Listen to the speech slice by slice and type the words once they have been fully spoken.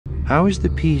How is the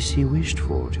peace he wished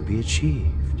for to be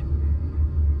achieved?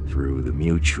 Through the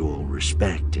mutual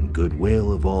respect and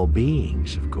goodwill of all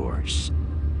beings, of course.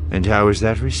 And how is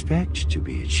that respect to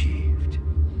be achieved?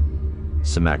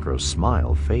 Simacro's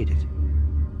smile faded.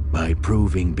 By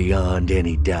proving beyond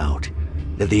any doubt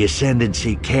that the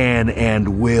Ascendancy can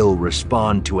and will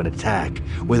respond to an attack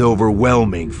with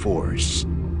overwhelming force.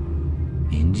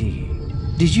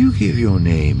 Indeed. Did you give your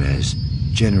name as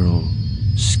General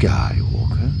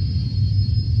Skywalker?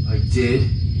 I did.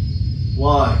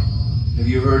 Why? Have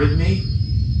you heard of me?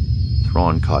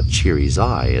 Thrawn caught Cheerie's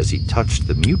eye as he touched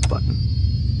the mute button.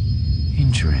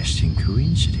 Interesting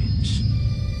coincidence.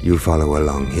 You follow a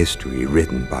long history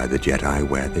written by the Jedi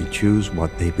where they choose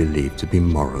what they believe to be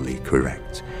morally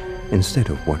correct, instead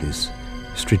of what is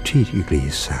strategically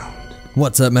sound.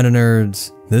 What's up,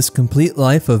 MetaNerds? This complete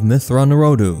life of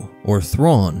Mitth'raw'nuruodo, or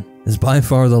Thrawn, is by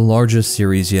far the largest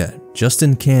series yet. Just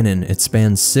in canon, it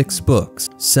spans 6 books,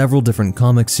 several different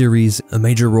comic series, a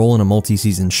major role in a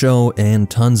multi-season show, and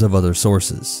tons of other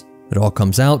sources. It all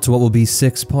comes out to what will be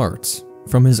 6 parts.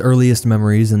 From his earliest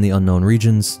memories in the unknown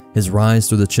regions, his rise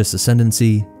through the Chiss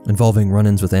Ascendency, involving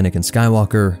run-ins with Anakin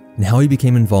Skywalker, and how he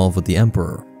became involved with the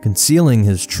Emperor, concealing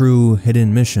his true,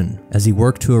 hidden mission as he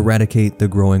worked to eradicate the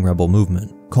growing rebel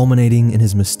movement, culminating in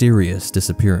his mysterious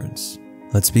disappearance.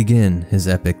 Let's begin his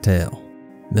epic tale.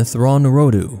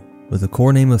 Mitth'raw'nuruodo, with the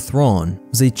core name of Thrawn,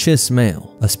 was a Chiss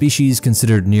male, a species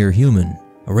considered near-human,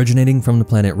 originating from the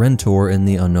planet Rentor in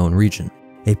the unknown region,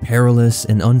 a perilous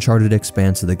and uncharted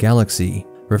expanse of the galaxy,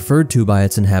 referred to by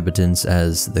its inhabitants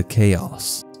as the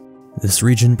Chaos. This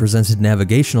region presented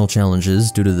navigational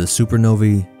challenges due to the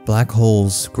supernovae, black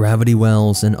holes, gravity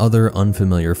wells, and other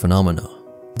unfamiliar phenomena.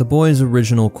 The boy's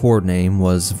original core name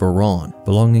was Varon,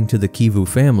 belonging to the Kivu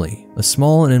family, a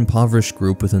small and impoverished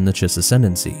group within the Chiss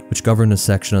Ascendency, which governed a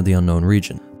section of the unknown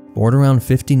region. Born around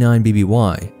 59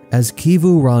 BBY, as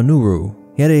Kivu-Ra-Nuru,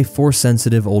 he had a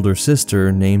Force-sensitive older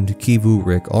sister named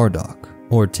Kivu-Rik Ardok,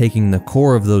 or taking the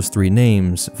core of those 3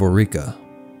 names, Vorika.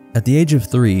 At the age of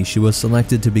 3, she was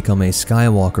selected to become a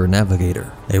Skywalker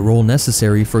Navigator, a role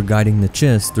necessary for guiding the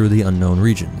Chiss through the unknown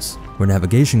regions, where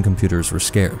navigation computers were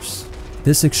scarce.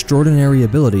 This extraordinary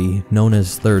ability, known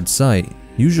as Third Sight,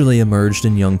 usually emerged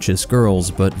in young Chiss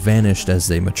girls but vanished as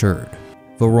they matured.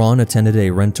 Varon attended a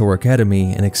Rentor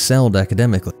academy and excelled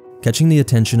academically, catching the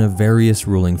attention of various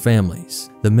ruling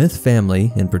families. The Mith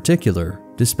family, in particular,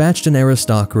 dispatched an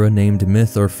aristocrat named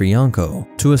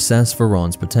Mitth'raw'nuruodo to assess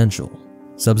Varon's potential.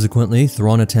 Subsequently,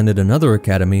 Thrawn attended another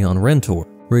academy on Rentor,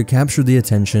 where he captured the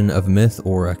attention of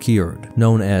Mitth'raw'nuruodo,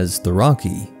 known as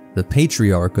Tharaki, the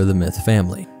patriarch of the Mith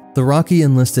family. Tharaki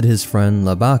enlisted his friend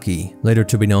Labaki, later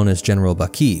to be known as General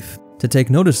Bakif, to take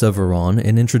notice of Varon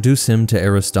and introduce him to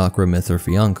aristocrat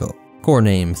Mitth'raw'nuruodo, core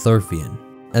name Thurfian.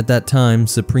 At that time,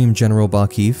 Supreme General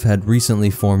Bakif had recently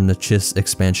formed the Chiss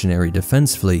Expansionary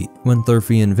Defense Fleet when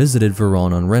Thurfian visited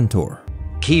Varon on Rentor.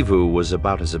 Kivu was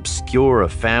about as obscure a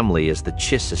family as the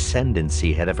Chiss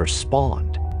Ascendency had ever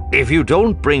spawned. If you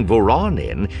don't bring Varon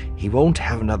in, he won't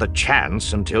have another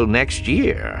chance until next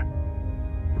year.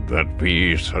 Would that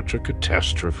be such a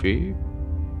catastrophe?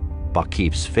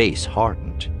 Bakif's face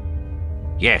hardened.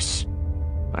 Yes,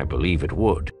 I believe it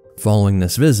would. Following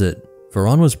this visit,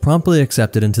 Varon was promptly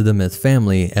accepted into the Mith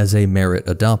family as a merit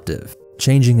adoptive,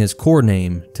 changing his core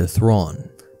name to Thrawn.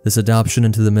 This adoption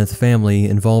into the Mith family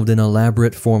involved an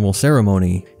elaborate formal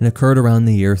ceremony and occurred around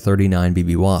the year 39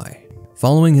 BBY.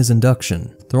 Following his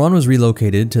induction, Thrawn was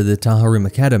relocated to the Taharim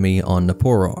Academy on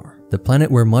Naporar, the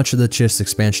planet where much of the Chiss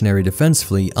Expansionary Defense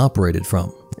Fleet operated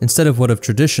from, instead of what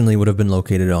traditionally would have been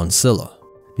located on Scylla.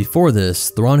 Before this,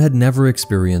 Thrawn had never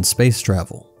experienced space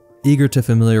travel. Eager to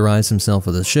familiarize himself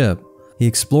with the ship, he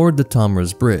explored the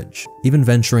Tamra's bridge, even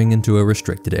venturing into a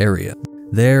restricted area.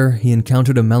 There, he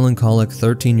encountered a melancholic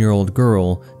 13-year-old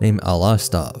girl named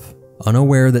Alastav,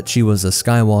 unaware that she was a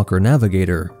Skywalker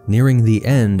navigator nearing the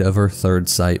end of her Third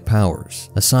Sight powers,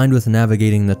 assigned with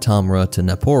navigating the Tamra to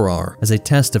Naporar as a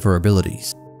test of her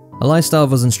abilities.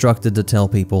 Alastav was instructed to tell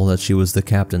people that she was the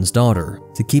captain's daughter,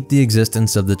 to keep the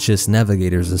existence of the Chiss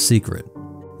navigators a secret.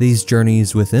 These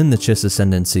journeys within the Chiss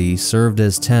Ascendency served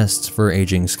as tests for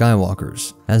aging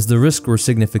Skywalkers, as the risks were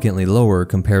significantly lower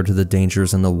compared to the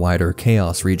dangers in the wider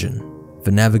Chaos region. If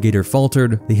a navigator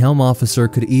faltered, the helm officer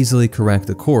could easily correct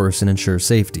the course and ensure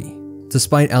safety.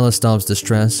 Despite Alastav's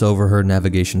distress over her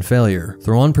navigation failure,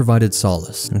 Thrawn provided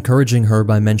solace, encouraging her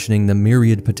by mentioning the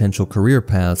myriad potential career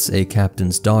paths a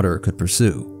captain's daughter could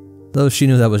pursue. Though she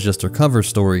knew that was just her cover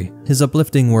story, his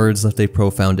uplifting words left a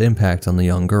profound impact on the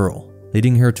young girl,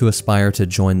 leading her to aspire to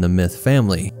join the Mith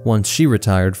family once she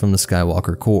retired from the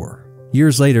Skywalker Corps.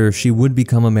 Years later, she would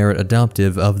become a merit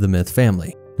adoptive of the Mith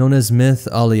family, known as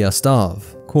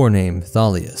Mitth'raw'nuruodo, core name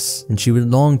Thalius, and she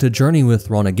would long to journey with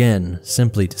Thrawn again,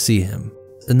 simply to see him.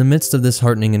 In the midst of this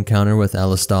heartening encounter with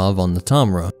Alistov on the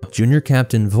Tamra, Junior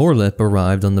Captain Vorlip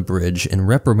arrived on the bridge and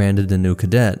reprimanded the new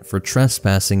cadet for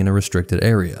trespassing in a restricted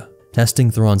area.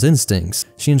 Testing Thrawn's instincts,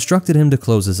 she instructed him to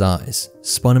close his eyes,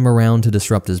 spun him around to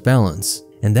disrupt his balance,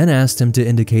 and then asked him to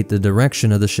indicate the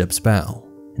direction of the ship's bow.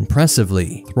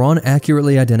 Impressively, Thrawn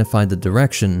accurately identified the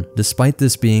direction despite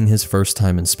this being his first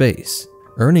time in space,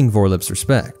 earning Vorlip's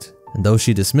respect. And though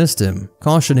she dismissed him,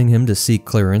 cautioning him to seek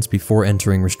clearance before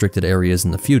entering restricted areas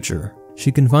in the future,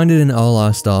 she confided in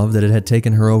Alistov that it had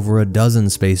taken her over a dozen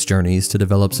space journeys to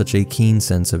develop such a keen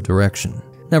sense of direction.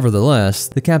 Nevertheless,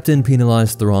 the captain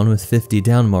penalized Thrawn with 50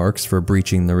 down marks for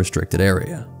breaching the restricted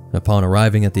area. Upon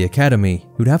arriving at the academy,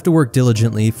 he would have to work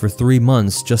diligently for 3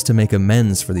 months just to make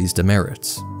amends for these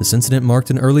demerits. This incident marked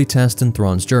an early test in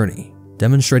Thrawn's journey,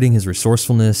 demonstrating his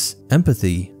resourcefulness,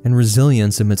 empathy, and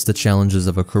resilience amidst the challenges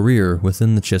of a career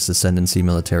within the Chiss Ascendency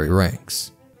military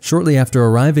ranks. Shortly after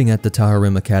arriving at the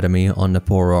Taharim Academy on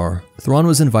Naporar, Thrawn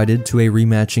was invited to a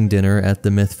rematching dinner at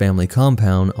the Mith family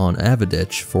compound on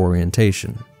Avidich for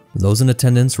orientation. Those in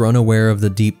attendance were unaware of the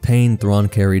deep pain Thrawn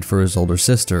carried for his older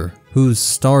sister, whose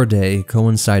star day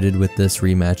coincided with this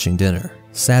rematching dinner,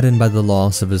 saddened by the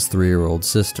loss of his 3-year-old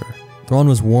sister. Thrawn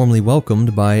was warmly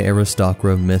welcomed by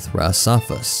Aristocra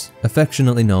Mitth'raw'nuruodo,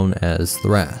 affectionately known as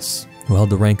Thras, who held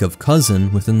the rank of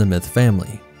cousin within the Mith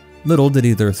family. Little did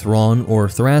either Thrawn or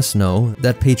Thras know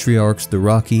that patriarchs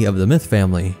Duraki of the Mith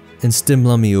family and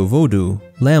Stimlamiuvodu,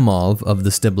 Lamov of the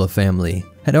Stibla family,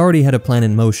 had already had a plan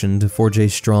in motion to forge a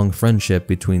strong friendship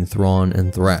between Thrawn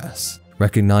and Thras.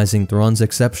 Recognizing Thrawn's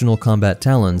exceptional combat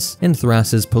talents and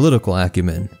Thras's political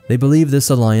acumen, they believed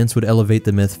this alliance would elevate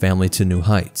the Mith family to new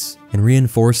heights and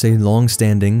reinforce a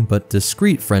long-standing but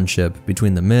discreet friendship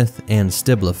between the Mith and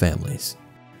Stibla families.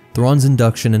 Thrawn's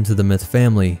induction into the Mith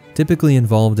family typically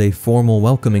involved a formal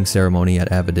welcoming ceremony at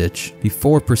Avidich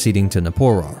before proceeding to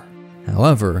Naporar.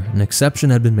 However, an exception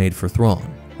had been made for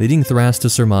Thrawn, leading Thras to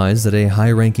surmise that a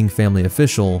high-ranking family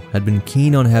official had been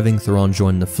keen on having Thrawn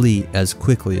join the fleet as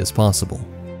quickly as possible.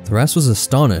 Thras was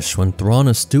astonished when Thrawn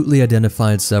astutely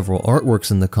identified several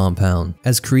artworks in the compound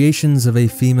as creations of a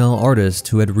female artist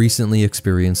who had recently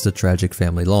experienced a tragic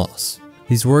family loss.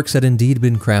 These works had indeed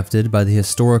been crafted by the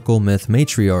historical Mith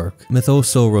matriarch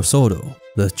Mitth'raw'nuruodo,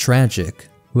 the Tragic,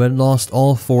 who had lost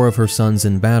all 4 of her sons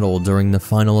in battle during the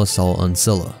final assault on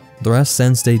Scylla. Thras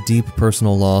sensed a deep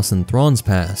personal loss in Thrawn's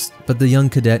past, but the young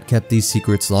cadet kept these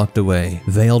secrets locked away,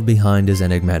 veiled behind his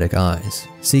enigmatic eyes.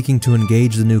 Seeking to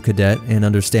engage the new cadet and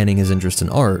understanding his interest in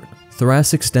art,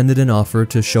 Thras extended an offer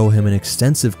to show him an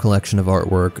extensive collection of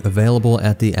artwork available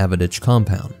at the Avidich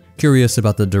compound. Curious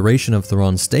about the duration of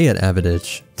Thrawn's stay at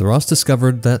Avidich, Thras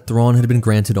discovered that Thrawn had been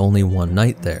granted only 1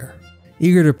 night there.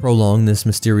 Eager to prolong this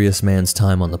mysterious man's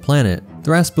time on the planet,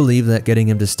 Thras believed that getting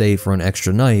him to stay for an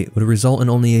extra night would result in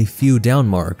only a few down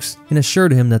marks, and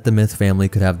assured him that the Mith family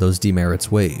could have those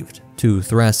demerits waived. To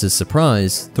Thras's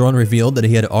surprise, Thrawn revealed that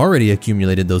he had already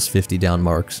accumulated those 50 down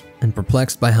marks, and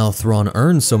perplexed by how Thrawn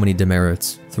earned so many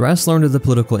demerits, Thras learned of the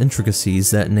political intricacies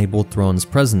that enabled Thrawn's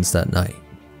presence that night.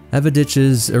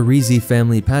 Avidich's Arizi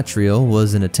family patrial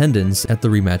was in attendance at the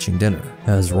rematching dinner.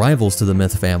 As rivals to the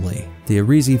Mith family, the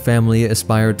Arizi family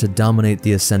aspired to dominate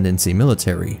the Ascendancy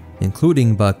military,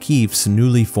 including Bakif's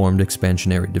newly formed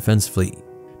Expansionary Defense Fleet.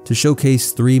 To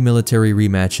showcase 3 military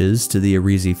rematches to the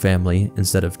Arizi family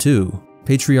instead of 2,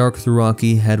 Patriarch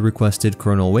Thuraki had requested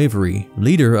Colonel Wavery,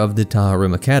 leader of the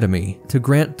Taharim Academy, to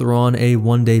grant Thrawn a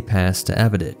 1-day pass to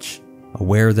Avidich,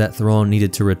 aware that Thrawn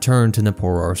needed to return to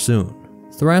Naporar soon.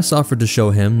 Thras offered to show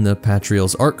him the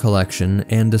Patrial's art collection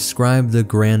and describe the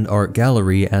grand art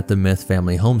gallery at the Mith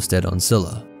family homestead on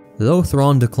Scylla. Though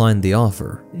Thrawn declined the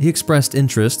offer, he expressed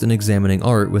interest in examining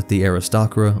art with the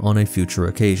Aristocra on a future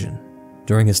occasion.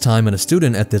 During his time as a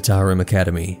student at the Taharim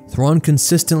Academy, Thrawn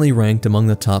consistently ranked among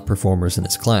the top performers in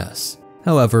his class.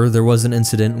 However, there was an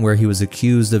incident where he was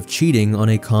accused of cheating on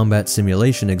a combat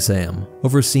simulation exam,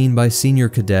 overseen by senior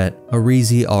cadet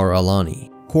Arizi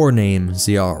Alani, core name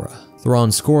Ziara.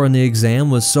 Thrawn's score on the exam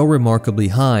was so remarkably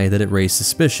high that it raised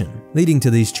suspicion, leading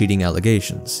to these cheating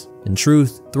allegations. In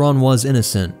truth, Thrawn was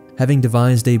innocent, having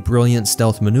devised a brilliant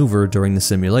stealth maneuver during the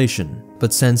simulation.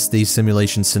 But since these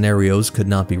simulation scenarios could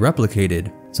not be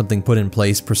replicated, something put in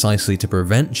place precisely to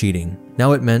prevent cheating,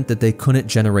 now it meant that they couldn't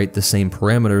generate the same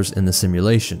parameters in the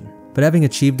simulation. But having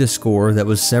achieved a score that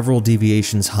was several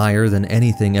deviations higher than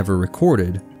anything ever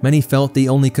recorded, many felt the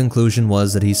only conclusion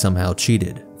was that he somehow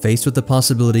cheated, Faced with the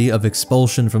possibility of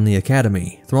expulsion from the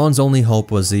Academy, Thrawn's only hope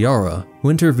was Ziara,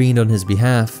 who intervened on his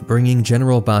behalf, bringing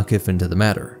General Bakif into the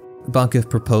matter. Bakif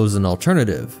proposed an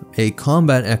alternative, a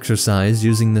combat exercise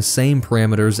using the same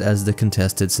parameters as the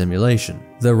contested simulation.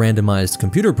 The randomized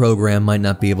computer program might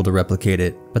not be able to replicate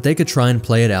it, but they could try and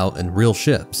play it out in real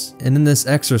ships. And in this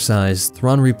exercise,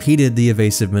 Thrawn repeated the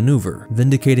evasive maneuver,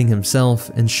 vindicating himself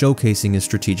and showcasing his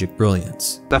strategic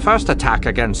brilliance. The first attack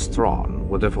against Thrawn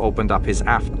would have opened up his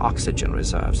aft oxygen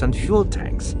reserves and fuel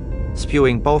tanks,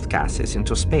 spewing both gases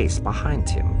into space behind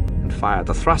him, and fired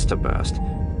a thruster burst.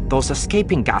 Those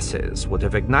escaping gases would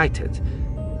have ignited,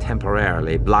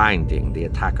 temporarily blinding the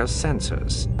attacker's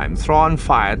sensors. Thrawn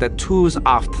fired at Two's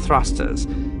aft thrusters,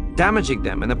 damaging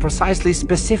them in a precisely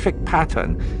specific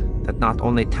pattern that not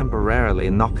only temporarily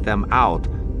knocked them out,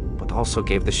 but also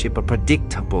gave the ship a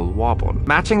predictable wobble.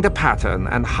 Matching the pattern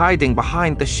and hiding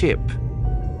behind the ship,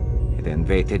 he then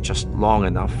waited just long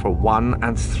enough for 1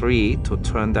 and 3 to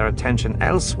turn their attention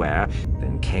elsewhere,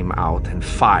 then came out and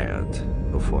fired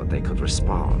before they could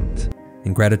respond.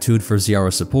 In gratitude for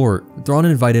Ziara's support, Thrawn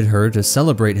invited her to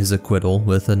celebrate his acquittal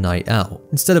with a night out.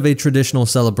 Instead of a traditional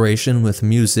celebration with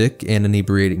music and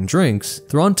inebriating drinks,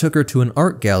 Thrawn took her to an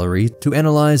art gallery to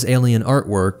analyze alien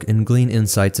artwork and glean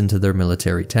insights into their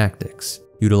military tactics.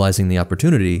 Utilizing the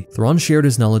opportunity, Thrawn shared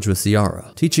his knowledge with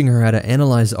Ziara, teaching her how to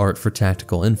analyze art for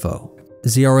tactical info.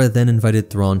 Ziara then invited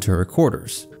Thrawn to her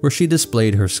quarters, where she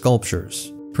displayed her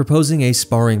sculptures, proposing a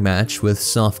sparring match with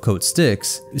softcoat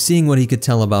sticks, seeing what he could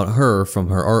tell about her from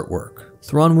her artwork.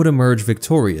 Thrawn would emerge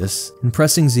victorious,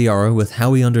 impressing Ziara with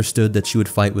how he understood that she would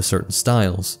fight with certain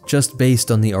styles, just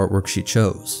based on the artwork she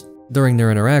chose. During their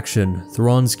interaction,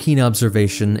 Thrawn's keen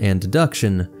observation and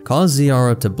deduction caused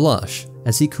Ziara to blush,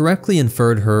 as he correctly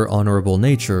inferred her honorable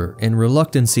nature and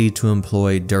reluctancy to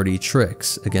employ dirty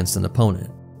tricks against an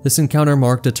opponent. This encounter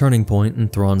marked a turning point in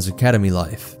Thrawn's academy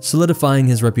life, solidifying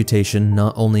his reputation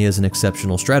not only as an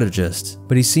exceptional strategist,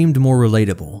 but he seemed more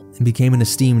relatable and became an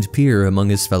esteemed peer among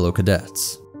his fellow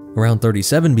cadets. Around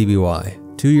 37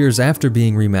 BBY, 2 years after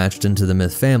being rematched into the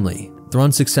Myth family,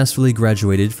 Thrawn successfully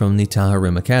graduated from the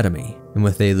Taharim Academy, and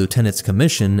with a lieutenant's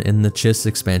commission in the Chiss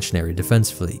Expansionary Defense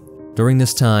Fleet. During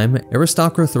this time,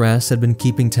 Aristocrat Thras had been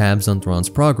keeping tabs on Thrawn's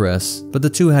progress, but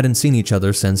the two hadn't seen each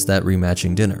other since that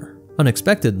rematching dinner.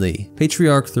 Unexpectedly,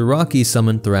 Patriarch Thuraki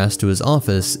summoned Thras to his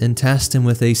office and tasked him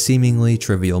with a seemingly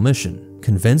trivial mission: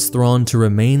 convince Thrawn to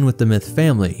remain with the Myth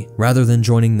family rather than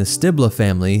joining the Stibla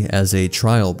family as a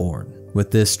Trialborn,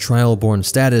 with this Trialborn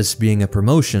status being a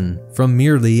promotion from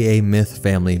merely a Myth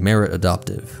family merit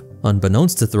adoptive.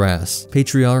 Unbeknownst to Thras,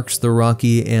 Patriarchs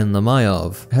Thuraki and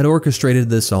Lamayov had orchestrated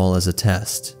this all as a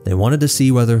test. They wanted to see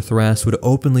whether Thras would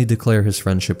openly declare his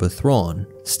friendship with Thrawn,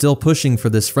 still pushing for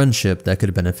this friendship that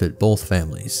could benefit both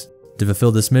families. To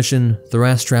fulfill this mission,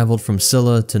 Thras traveled from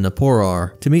Scylla to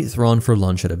Naporar to meet Thrawn for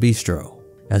lunch at a bistro.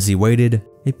 As he waited,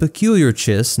 a peculiar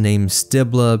Chiss named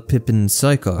Stibla Pippin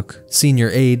Sykok,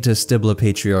 senior aide to Stibla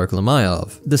Patriarch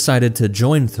Lamayov, decided to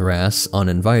join Thras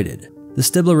uninvited. The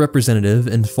Stibla representative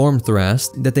informed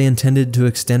Thras that they intended to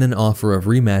extend an offer of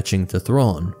rematching to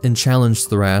Thrawn and challenged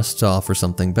Thras to offer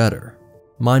something better.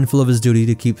 Mindful of his duty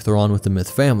to keep Thrawn with the Myth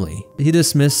family, he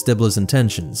dismissed Stibla's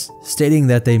intentions, stating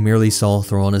that they merely saw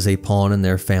Thrawn as a pawn in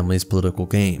their family's political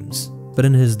games. But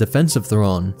in his defense of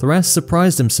Thrawn, Thras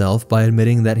surprised himself by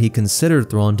admitting that he considered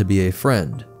Thrawn to be a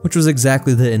friend, which was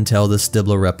exactly the intel the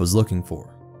Stibla rep was looking for.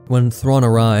 When Thrawn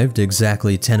arrived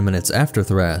exactly 10 minutes after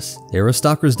Thras, the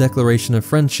Aristocrat's declaration of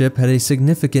friendship had a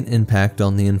significant impact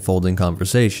on the unfolding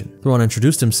conversation. Thrawn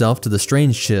introduced himself to the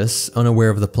strange Chiss, unaware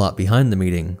of the plot behind the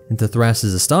meeting, and to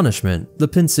Thras's astonishment, the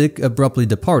Pinsik abruptly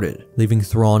departed, leaving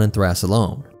Thrawn and Thras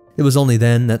alone. It was only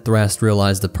then that Thras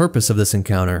realized the purpose of this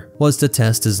encounter was to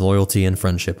test his loyalty and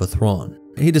friendship with Thrawn.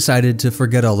 He decided to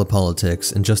forget all the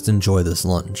politics and just enjoy this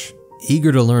lunch.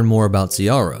 Eager to learn more about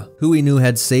Ziara, who he knew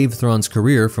had saved Thrawn's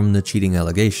career from the cheating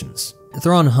allegations.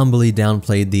 Thrawn humbly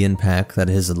downplayed the impact that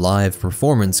his live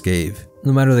performance gave.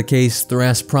 No matter the case,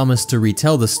 Thras promised to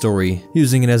retell the story,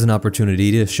 using it as an opportunity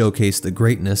to showcase the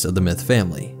greatness of the Myth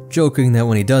family, joking that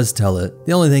when he does tell it,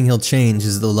 the only thing he'll change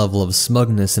is the level of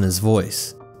smugness in his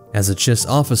voice. As a Chiss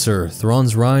officer,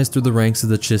 Thrawn's rise through the ranks of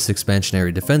the Chiss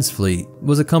Expansionary Defense Fleet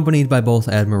was accompanied by both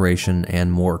admiration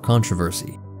and more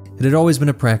controversy. It had always been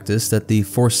a practice that the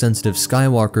Force-sensitive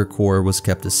Skywalker Corps was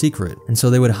kept a secret, and so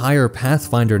they would hire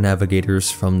Pathfinder navigators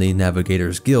from the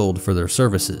Navigators Guild for their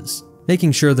services,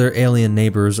 making sure their alien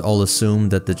neighbors all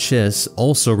assumed that the Chiss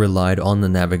also relied on the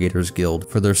Navigators Guild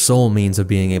for their sole means of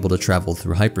being able to travel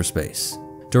through hyperspace.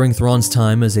 During Thrawn's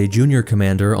time as a junior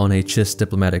commander on a Chiss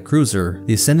diplomatic cruiser,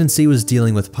 the Ascendancy was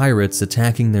dealing with pirates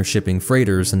attacking their shipping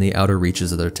freighters in the outer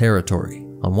reaches of their territory.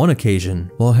 On one occasion,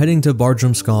 while heading to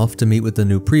Bartramskov to meet with the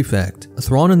new prefect,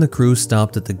 Thrawn and the crew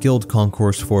stopped at the Guild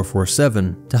Concourse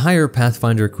 447 to hire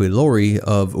Pathfinder Quilori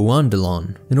of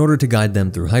Uandalon in order to guide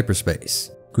them through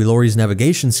hyperspace. Quilori's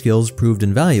navigation skills proved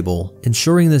invaluable,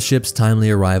 ensuring the ship's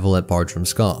timely arrival at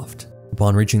Bartramskov.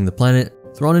 Upon reaching the planet,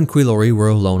 Thrawn and Quilori were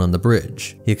alone on the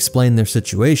bridge. He explained their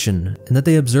situation and that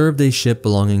they observed a ship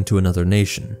belonging to another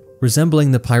nation,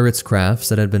 resembling the pirates' crafts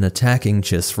that had been attacking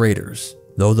Chiss freighters.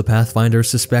 Though the Pathfinder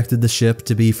suspected the ship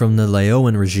to be from the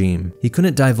Leoan regime, he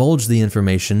couldn't divulge the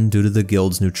information due to the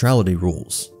Guild's neutrality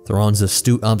rules. Thrawn's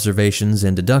astute observations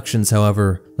and deductions,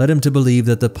 however, led him to believe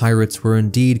that the pirates were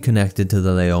indeed connected to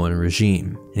the Leoan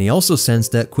regime, and he also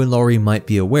sensed that Quilori might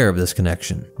be aware of this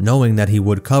connection, knowing that he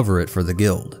would cover it for the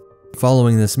Guild.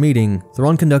 Following this meeting,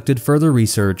 Thrawn conducted further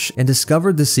research and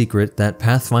discovered the secret that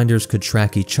Pathfinders could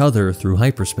track each other through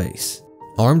hyperspace.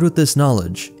 Armed with this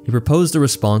knowledge, he proposed a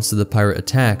response to the pirate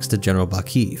attacks to General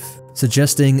Bakif,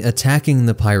 suggesting attacking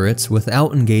the pirates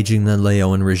without engaging the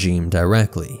Leoan regime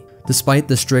directly, despite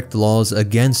the strict laws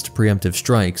against preemptive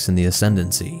strikes in the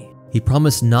Ascendancy. He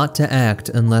promised not to act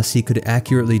unless he could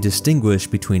accurately distinguish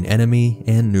between enemy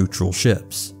and neutral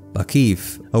ships.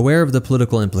 Bakif, aware of the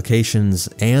political implications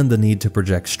and the need to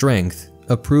project strength,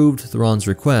 approved Thrawn's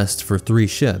request for 3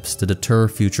 ships to deter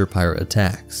future pirate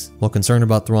attacks. While concerned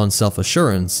about Thrawn's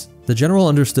self-assurance, the general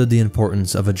understood the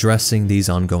importance of addressing these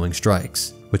ongoing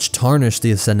strikes, which tarnished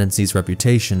the Ascendancy's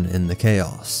reputation in the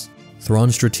chaos.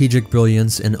 Thrawn's strategic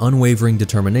brilliance and unwavering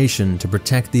determination to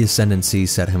protect the Ascendancy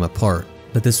set him apart,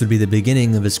 but this would be the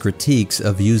beginning of his critiques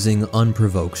of using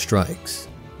unprovoked strikes.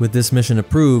 With this mission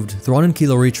approved, Thrawn and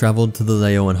Quilori traveled to the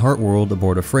Leoan Heartworld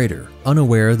aboard a freighter,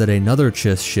 unaware that another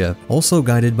Chiss ship, also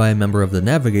guided by a member of the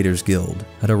Navigators Guild,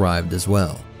 had arrived as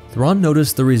well. Thrawn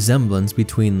noticed the resemblance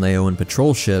between Leoan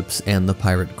patrol ships and the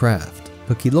pirate craft,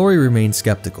 but Quilori remained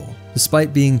skeptical.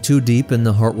 Despite being too deep in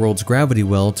the Heartworld's gravity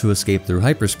well to escape through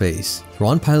hyperspace,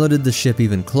 Thrawn piloted the ship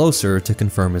even closer to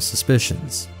confirm his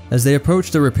suspicions. As they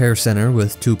approached a repair center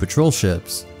with 2 patrol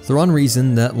ships, Thrawn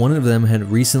reasoned that one of them had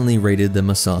recently raided the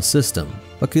Massah system,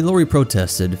 but Quilori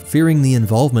protested, fearing the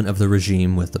involvement of the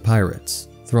regime with the pirates.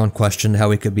 Thrawn questioned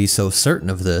how he could be so certain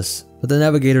of this, but the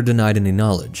navigator denied any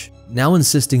knowledge, now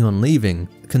insisting on leaving,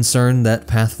 concerned that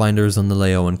Pathfinders on the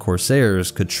Leoan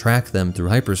Corsairs could track them through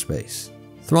hyperspace.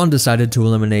 Thrawn decided to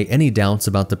eliminate any doubts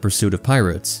about the pursuit of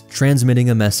pirates,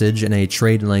 transmitting a message in a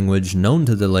trade language known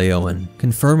to the Leoan,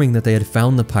 confirming that they had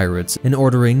found the pirates and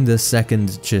ordering the second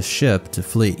Chiss ship to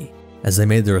flee. As they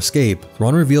made their escape,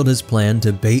 Thrawn revealed his plan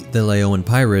to bait the Leoan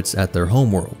pirates at their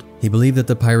homeworld. He believed that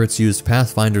the pirates used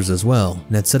Pathfinders as well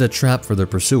and had set a trap for their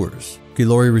pursuers.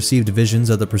 Quilori received visions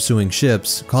of the pursuing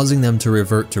ships, causing them to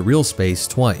revert to real space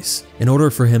twice, in order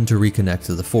for him to reconnect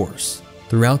to the Force.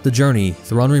 Throughout the journey,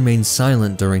 Thrawn remained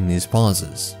silent during these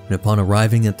pauses, and upon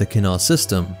arriving at the Canon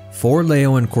system, 4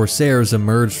 Leoan Corsairs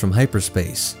emerged from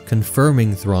hyperspace,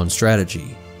 confirming Thrawn's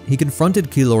strategy. He confronted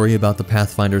Quilori about the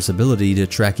Pathfinder's ability to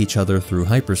track each other through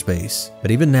hyperspace,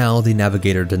 but even now the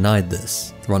Navigator denied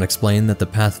this. Thrawn explained that the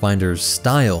Pathfinder's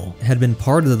style had been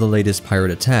part of the latest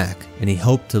pirate attack, and he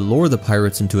hoped to lure the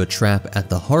pirates into a trap at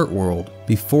the Heartworld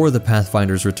before the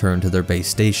Pathfinders returned to their base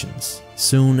stations.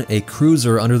 Soon, a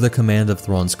cruiser under the command of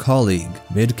Thrawn's colleague,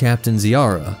 Mid-Captain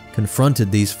Ziara,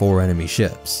 confronted these 4 enemy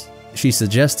ships. She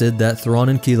suggested that Thrawn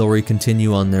and Quilori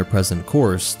continue on their present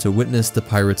course to witness the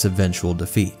pirates' eventual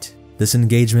defeat. This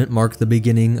engagement marked the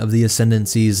beginning of the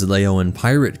Ascendancy's Leoan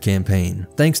pirate campaign,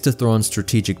 thanks to Thrawn's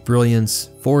strategic brilliance,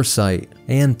 foresight,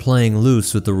 and playing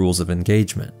loose with the rules of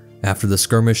engagement. After the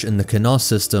skirmish in the Canon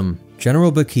system,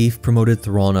 General Bakif promoted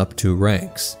Thrawn up 2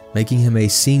 ranks, making him a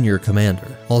senior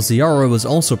commander, while Ziara was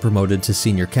also promoted to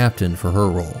senior captain for her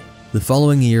role. The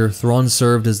following year, Thrawn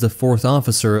served as the 4th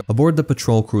officer aboard the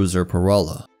patrol cruiser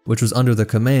Parala, which was under the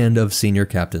command of Senior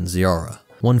Captain Ziara.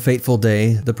 One fateful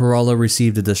day, the Parala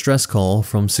received a distress call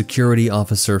from Security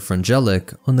Officer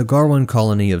Frangelic on the Garwan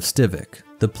colony of Stivik.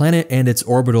 The planet and its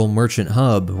orbital merchant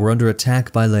hub were under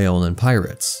attack by Leolan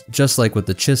pirates, just like what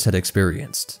the Chiss had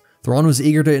experienced. Thrawn was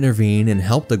eager to intervene and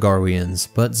help the Garwians,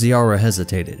 but Ziara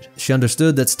hesitated. She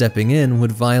understood that stepping in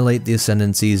would violate the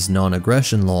Ascendancy's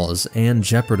non-aggression laws and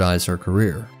jeopardize her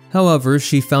career. However,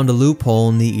 she found a loophole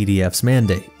in the EDF's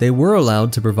mandate. They were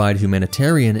allowed to provide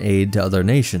humanitarian aid to other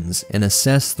nations and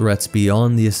assess threats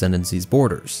beyond the Ascendancy's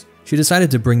borders. She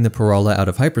decided to bring the Parala out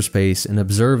of hyperspace and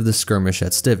observe the skirmish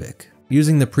at Stivik,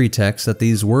 using the pretext that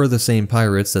these were the same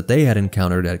pirates that they had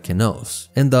encountered at Kinos,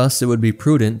 and thus it would be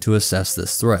prudent to assess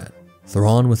this threat.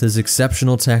 Thrawn, with his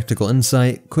exceptional tactical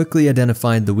insight, quickly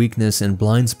identified the weakness and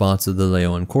blind spots of the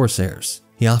Leoan Corsairs.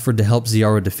 He offered to help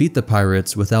Ziara defeat the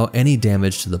pirates without any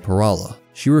damage to the Pirala.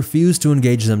 She refused to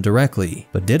engage them directly,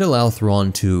 but did allow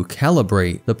Thrawn to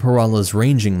calibrate the Pirala's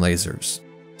ranging lasers.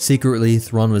 Secretly,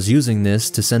 Thrawn was using this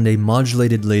to send a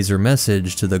modulated laser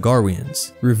message to the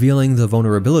Garwians, revealing the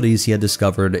vulnerabilities he had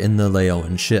discovered in the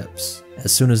Leoan ships.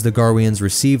 As soon as the Garwians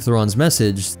received Thrawn's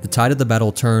message, the tide of the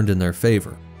battle turned in their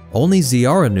favor. Only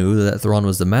Ziara knew that Thrawn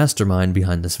was the mastermind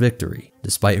behind this victory.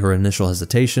 Despite her initial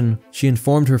hesitation, she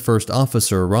informed her first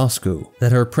officer, Rosku,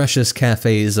 that her precious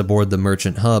cafes aboard the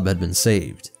merchant hub had been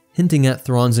saved, hinting at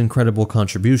Thrawn's incredible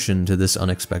contribution to this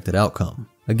unexpected outcome.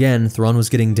 Again, Thrawn was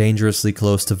getting dangerously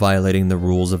close to violating the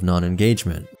rules of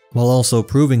non-engagement, while also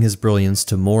proving his brilliance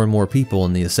to more and more people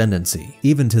in the Ascendancy,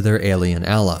 even to their alien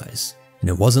allies. And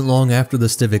it wasn't long after the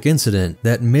Stivik incident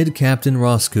that Mid-Captain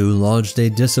Rosku lodged a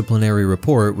disciplinary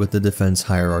report with the Defense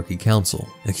Hierarchy Council,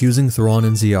 accusing Thrawn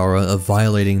and Ziara of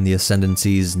violating the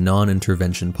Ascendancy's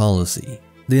non-intervention policy.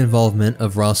 The involvement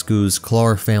of Rosku's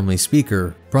Klar family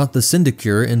speaker brought the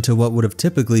Syndicure into what would have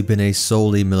typically been a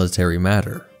solely military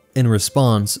matter. In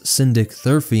response, Syndic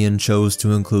Thurfian chose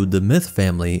to include the Myth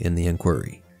family in the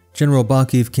inquiry. General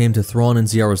Bakif came to Thrawn and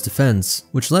Ziara's defense,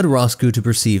 which led Rosku to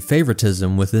perceive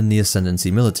favoritism within the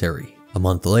Ascendancy military. A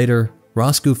month later,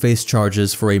 Rosku faced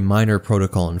charges for a minor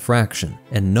protocol infraction,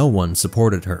 and no one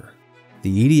supported her.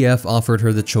 The EDF offered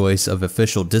her the choice of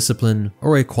official discipline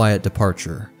or a quiet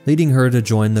departure, leading her to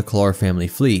join the Klar family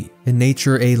fleet and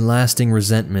nurture a lasting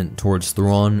resentment towards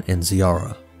Thrawn and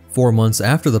Ziara. 4 months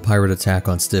after the pirate attack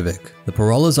on Stivik, the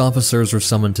Pirala's officers were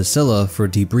summoned to Scylla for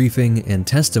debriefing and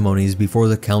testimonies before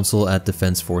the Council at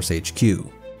Defense Force HQ.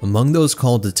 Among those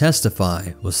called to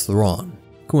testify was Thrawn.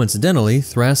 Coincidentally,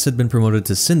 Thras had been promoted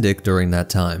to Syndic during that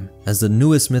time. As the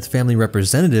newest Myth family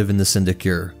representative in the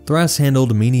Syndicure, Thras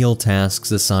handled menial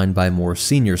tasks assigned by more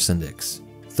senior Syndics.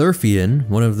 Thurfian,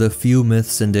 one of the few Myth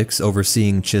Syndics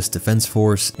overseeing Chiss Defense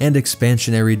Force and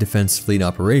Expansionary Defense Fleet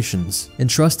operations,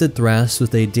 entrusted Thras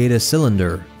with a data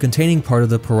cylinder containing part of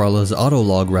the Pirala's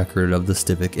autolog record of the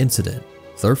Stivik incident.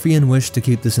 Thurfian wished to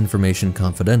keep this information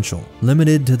confidential,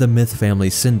 limited to the Myth family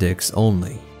Syndics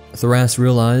only. Thras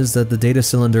realized that the data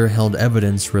cylinder held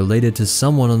evidence related to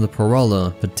someone on the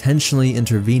Pirala potentially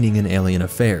intervening in alien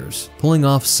affairs, pulling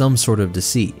off some sort of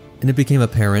deceit. And it became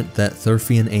apparent that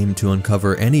Thurfian aimed to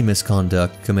uncover any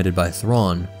misconduct committed by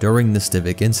Thrawn during the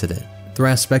Stivik incident.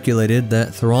 Thras speculated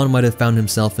that Thrawn might have found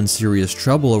himself in serious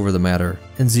trouble over the matter,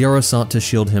 and Ziara sought to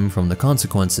shield him from the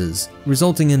consequences,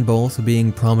 resulting in both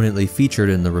being prominently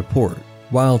featured in the report.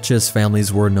 While Chiss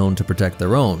families were known to protect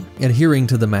their own, adhering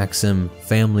to the maxim,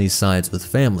 family sides with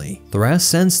family, Thras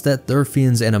sensed that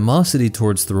Thurfian's animosity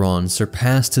towards Thrawn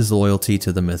surpassed his loyalty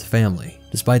to the Myth family.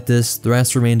 Despite this,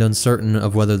 Thras remained uncertain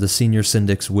of whether the senior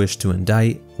Syndics wished to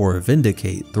indict or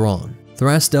vindicate Thrawn.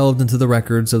 Thras delved into the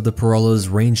records of the Pirala's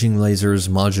ranging lasers'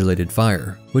 modulated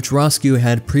fire, which Rosku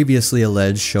had previously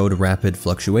alleged showed rapid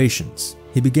fluctuations.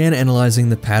 He began analyzing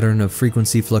the pattern of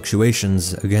frequency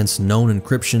fluctuations against known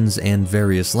encryptions and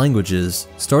various languages,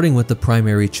 starting with the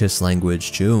primary Chiss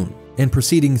language Ch'un, and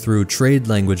proceeding through trade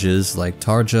languages like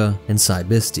Tarja and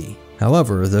Saibisti.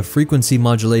 However, the frequency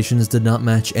modulations did not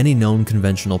match any known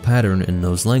conventional pattern in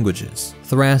those languages.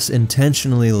 Thras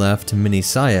intentionally left Mini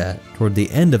Sayat toward the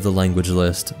end of the language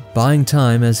list, buying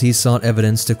time as he sought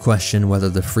evidence to question whether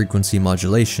the frequency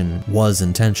modulation was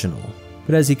intentional.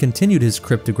 But as he continued his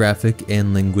cryptographic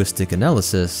and linguistic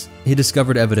analysis, he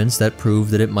discovered evidence that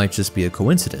proved that it might just be a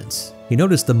coincidence. He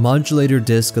noticed the modulator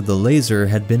disc of the laser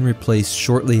had been replaced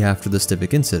shortly after the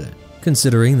Stivik incident.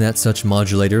 Considering that such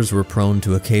modulators were prone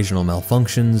to occasional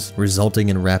malfunctions, resulting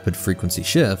in rapid frequency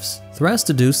shifts, Thras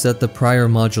deduced that the prior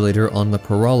modulator on the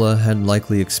Pirala had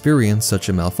likely experienced such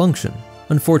a malfunction.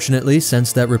 Unfortunately,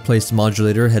 since that replaced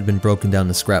modulator had been broken down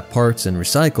to scrap parts and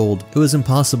recycled, it was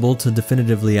impossible to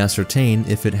definitively ascertain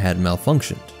if it had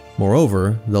malfunctioned.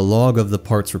 Moreover, the log of the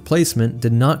part's replacement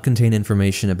did not contain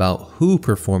information about who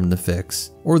performed the fix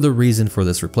or the reason for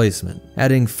this replacement,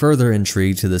 adding further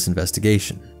intrigue to this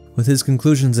investigation. With his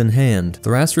conclusions in hand,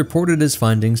 Thras reported his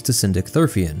findings to Syndic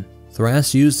Thurfian.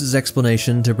 Thras used his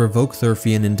explanation to provoke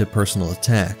Thurfian into personal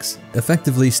attacks,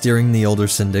 effectively steering the older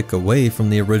Syndic away from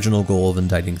the original goal of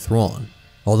indicting Thrawn.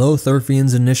 Although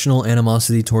Thurfian's initial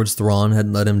animosity towards Thrawn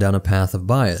had led him down a path of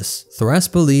bias,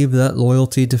 Thras believed that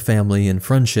loyalty to family and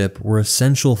friendship were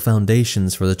essential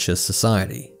foundations for the Chiss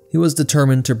society. He was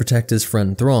determined to protect his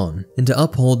friend Thrawn and to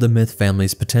uphold the Myth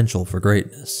family's potential for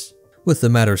greatness. With the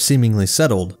matter seemingly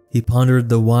settled, he pondered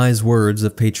the wise words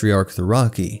of Patriarch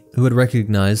Thuraki, who had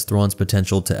recognized Thrawn's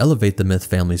potential to elevate the Myth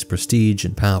family's prestige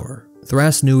and power.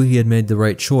 Thras knew he had made the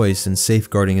right choice in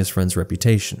safeguarding his friend's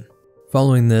reputation.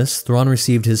 Following this, Thrawn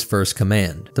received his first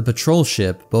command, the patrol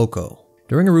ship Boko.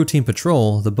 During a routine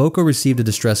patrol, the Boko received a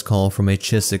distress call from a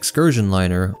Chiss excursion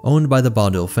liner owned by the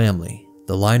Baudil family.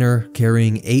 The liner,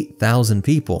 carrying 8,000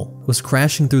 people, was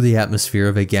crashing through the atmosphere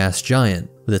of a gas giant,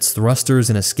 with its thrusters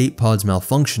and escape pods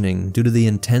malfunctioning due to the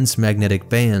intense magnetic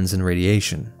bands and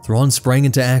radiation. Thrawn sprang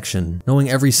into action, knowing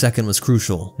every second was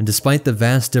crucial, and despite the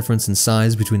vast difference in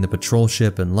size between the patrol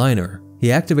ship and liner,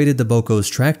 he activated the Boko's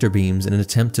tractor beams in an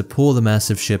attempt to pull the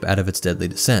massive ship out of its deadly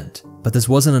descent. But this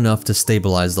wasn't enough to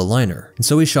stabilize the liner, and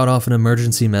so he shot off an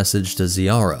emergency message to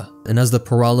Ziara. And as the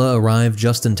Parala arrived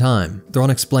just in time, Thrawn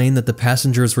explained that the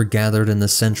passengers were gathered in the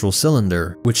central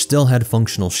cylinder, which still had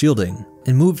functional shielding,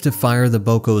 and moved to fire the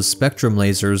Boko's spectrum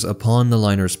lasers upon the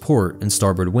liner's port and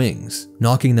starboard wings,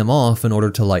 knocking them off in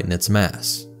order to lighten its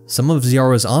mass. Some of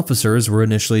Ziara's officers were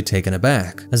initially taken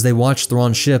aback, as they watched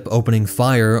Thrawn's ship opening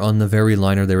fire on the very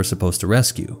liner they were supposed to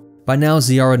rescue. By now,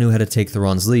 Ziara knew how to take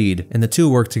Thrawn's lead, and the two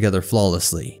worked together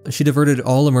flawlessly. She diverted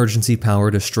all emergency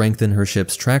power to strengthen her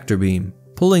ship's tractor beam,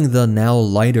 pulling the now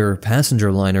lighter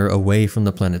passenger liner away from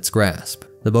the planet's grasp.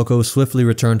 The Boko swiftly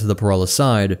returned to the Parala's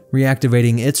side,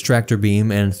 reactivating its tractor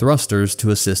beam and thrusters to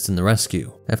assist in the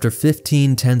rescue. After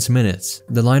 15 tense minutes,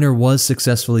 the liner was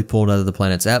successfully pulled out of the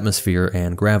planet's atmosphere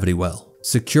and gravity well,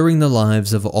 securing the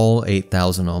lives of all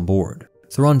 8,000 on board.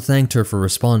 Thrawn thanked her for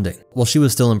responding, while she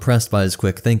was still impressed by his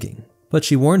quick thinking. But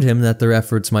she warned him that their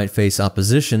efforts might face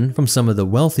opposition from some of the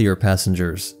wealthier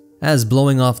passengers, as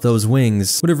blowing off those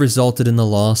wings would have resulted in the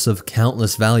loss of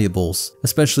countless valuables,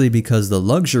 especially because the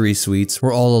luxury suites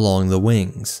were all along the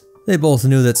wings. They both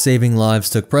knew that saving lives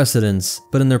took precedence,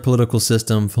 but in their political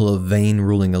system full of vain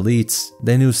ruling elites,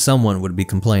 they knew someone would be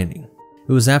complaining.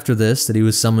 It was after this that he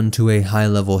was summoned to a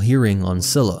high-level hearing on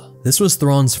Scylla. This was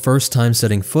Thrawn's first time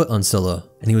setting foot on Scylla,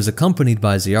 and he was accompanied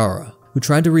by Ziara, who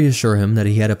tried to reassure him that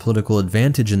he had a political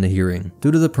advantage in the hearing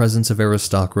due to the presence of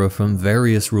aristocra from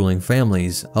various ruling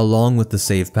families along with the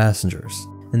saved passengers.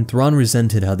 And Thrawn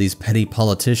resented how these petty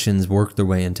politicians worked their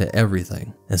way into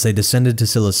everything. As they descended to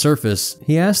Scylla's surface,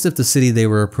 he asked if the city they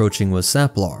were approaching was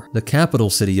Saplar, the capital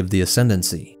city of the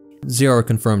Ascendency. Ziara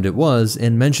confirmed it was,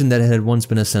 and mentioned that it had once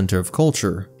been a center of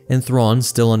culture, and Thrawn,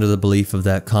 still under the belief of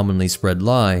that commonly spread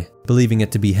lie, believing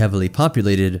it to be heavily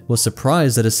populated, was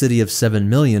surprised that a city of 7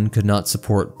 million could not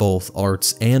support both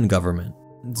arts and government.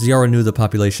 Ziara knew the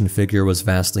population figure was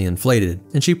vastly inflated,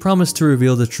 and she promised to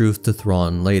reveal the truth to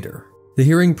Thrawn later. The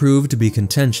hearing proved to be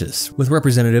contentious, with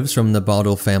representatives from the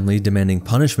Baudil family demanding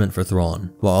punishment for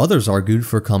Thrawn, while others argued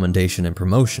for commendation and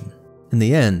promotion. In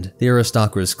the end, the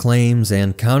aristocra's claims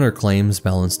and counterclaims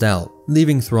balanced out,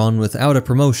 leaving Thrawn without a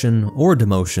promotion or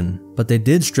demotion, but they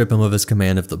did strip him of his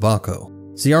command of the Bako.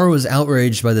 Ziara was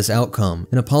outraged by this outcome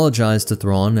and apologized to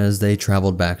Thrawn as they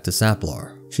traveled back to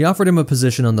Saplar. She offered him a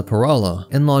position on the Parala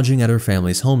and lodging at her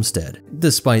family's homestead,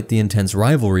 despite the intense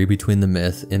rivalry between the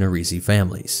Myth and Arizi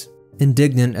families.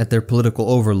 Indignant at their political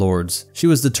overlords, she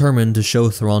was determined to show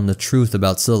Thrawn the truth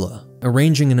about Scylla,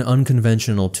 arranging an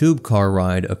unconventional tube car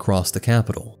ride across the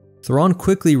capital. Thrawn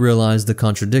quickly realized the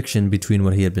contradiction between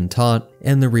what he had been taught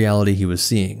and the reality he was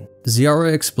seeing.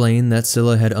 Ziara explained that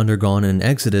Scylla had undergone an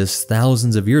exodus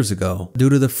thousands of years ago due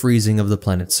to the freezing of the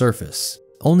planet's surface.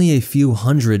 Only a few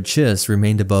hundred Chiss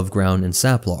remained above ground in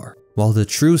Saplar, while the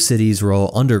true cities were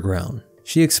all underground.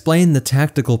 She explained the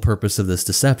tactical purpose of this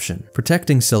deception,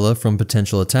 protecting Scylla from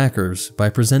potential attackers by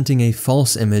presenting a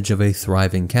false image of a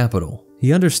thriving capital.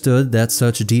 He understood that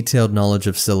such detailed knowledge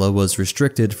of Scylla was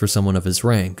restricted for someone of his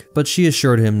rank, but she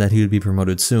assured him that he would be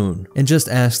promoted soon, and just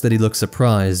asked that he look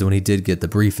surprised when he did get the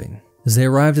briefing. As they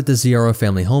arrived at the Ziara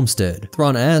family homestead,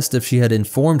 Thrawn asked if she had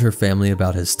informed her family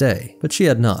about his stay, but she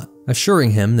had not,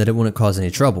 assuring him that it wouldn't cause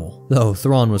any trouble, though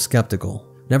Thrawn was skeptical.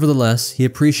 Nevertheless, he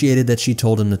appreciated that she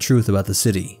told him the truth about the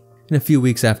city. In a few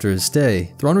weeks after his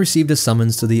stay, Thrawn received a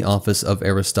summons to the office of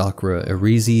Aristocra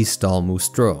Erizi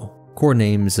Stalmustro,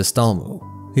 codename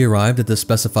Zestalmu. He arrived at the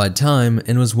specified time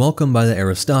and was welcomed by the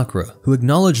Aristocra, who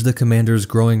acknowledged the commander's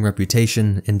growing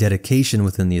reputation and dedication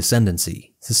within the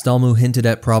Ascendancy. Zestalmu hinted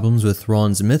at problems with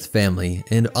Thrawn's Myth family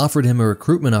and offered him a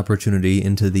recruitment opportunity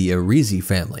into the Erizi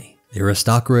family. The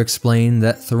Aristocra explained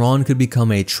that Thrawn could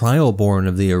become a trial-born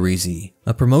of the Erizi,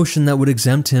 a promotion that would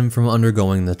exempt him from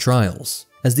undergoing the trials,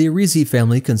 as the Erizi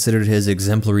family considered his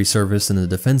exemplary service in the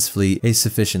defense fleet a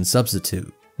sufficient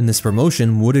substitute, and this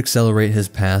promotion would accelerate his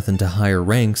path into higher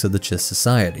ranks of the Chiss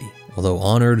society. Although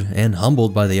honored and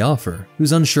humbled by the offer, he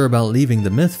was unsure about leaving the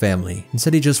Myth family and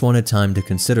said he just wanted time to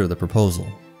consider the proposal.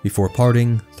 Before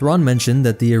parting, Thrawn mentioned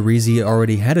that the Erizi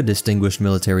already had a distinguished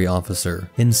military officer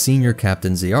in Senior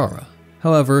Captain Ziara.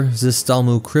 However,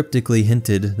 Zistalmu cryptically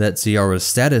hinted that Ziara's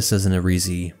status as an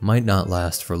Arizi might not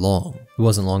last for long. It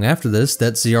wasn't long after this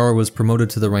that Ziara was promoted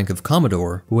to the rank of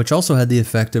Commodore, which also had the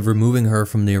effect of removing her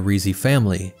from the Arizi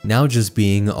family, now just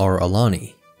being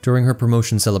Ar-Alani. During her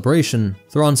promotion celebration,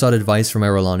 Thrawn sought advice from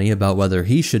Ar-Alani about whether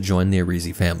he should join the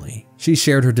Arizi family. She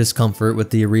shared her discomfort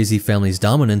with the Arizi family's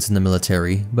dominance in the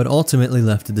military, but ultimately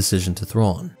left the decision to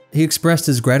Thrawn. He expressed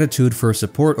his gratitude for her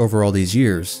support over all these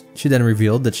years. She then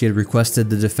revealed that she had requested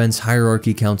the Defense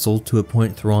Hierarchy Council to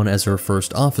appoint Thrawn as her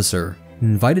first officer, and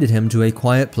invited him to a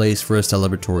quiet place for a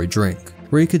celebratory drink,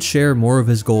 where he could share more of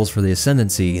his goals for the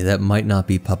Ascendancy that might not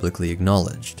be publicly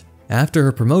acknowledged. After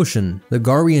her promotion, the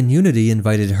Garian Unity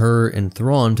invited her and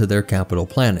Thrawn to their capital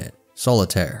planet,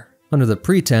 Solitaire, under the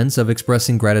pretense of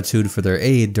expressing gratitude for their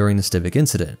aid during the Stivik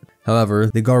incident. However,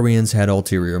 the Garians had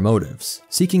ulterior motives,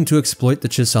 seeking to exploit the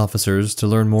Chiss officers to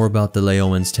learn more about the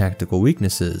Leoans' tactical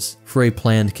weaknesses for a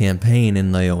planned campaign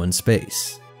in Leoan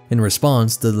space. In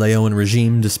response, the Leoan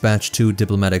regime dispatched 2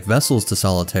 diplomatic vessels to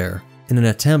Solitaire in an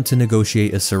attempt to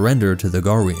negotiate a surrender to the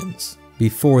Garians.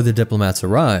 Before the diplomats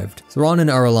arrived, Thrawn and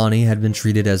Ar-Alani had been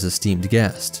treated as esteemed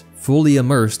guests, fully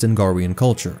immersed in Garian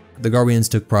culture. The Garians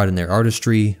took pride in their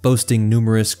artistry, boasting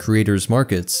numerous creators'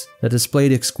 markets that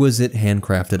displayed exquisite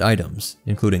handcrafted items,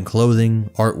 including clothing,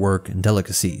 artwork, and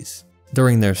delicacies.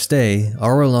 During their stay,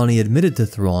 Ar-Alani admitted to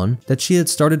Thrawn that she had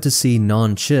started to see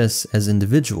non-Chiss as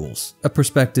individuals, a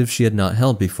perspective she had not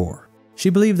held before. She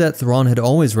believed that Thrawn had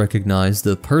always recognized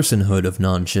the personhood of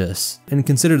non-Chiss, and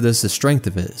considered this a strength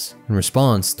of his. In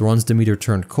response, Thrawn's demeanor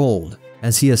turned cold,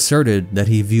 as he asserted that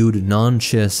he viewed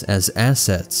non-Chiss as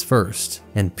assets first,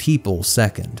 and people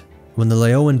second. When the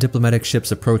Leoan diplomatic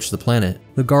ships approached the planet,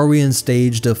 the Garians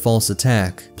staged a false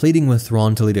attack, pleading with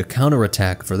Thrawn to lead a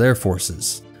counterattack for their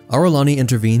forces. Ar-Alani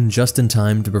intervened just in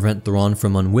time to prevent Thrawn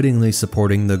from unwittingly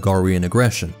supporting the Garian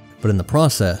aggression. But in the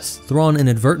process, Thrawn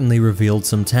inadvertently revealed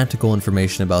some tactical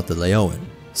information about the Leoan.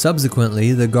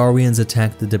 Subsequently, the Garians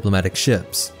attacked the diplomatic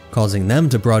ships, causing them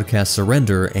to broadcast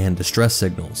surrender and distress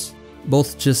signals.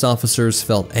 Both Chiss officers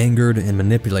felt angered and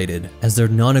manipulated, as their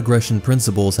non-aggression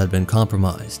principles had been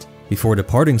compromised. Before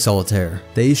departing Solitaire,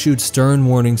 they issued stern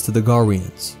warnings to the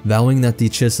Garians, vowing that the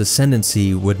Chiss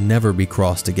Ascendency would never be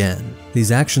crossed again.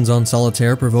 These actions on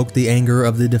Solitaire provoked the anger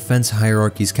of the Defense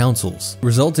Hierarchy's councils,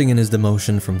 resulting in his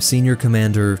demotion from senior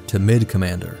commander to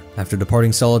mid-commander. After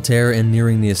departing Solitaire and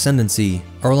nearing the Ascendancy,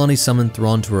 Ar-Alani summoned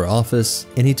Thrawn to her office,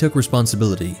 and he took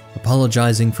responsibility,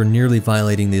 apologizing for nearly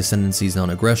violating the Ascendancy's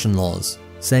non-aggression laws,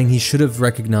 saying he should have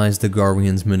recognized the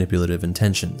Garians' manipulative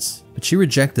intentions. But she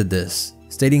rejected this,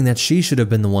 stating that she should have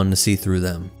been the one to see through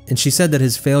them, and she said that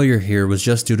his failure here was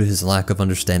just due to his lack of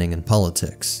understanding in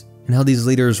politics, and how these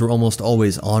leaders were almost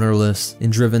always honorless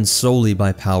and driven solely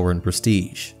by power and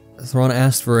prestige. Thrawn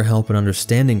asked for her help in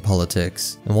understanding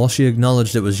politics, and while she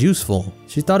acknowledged it was useful,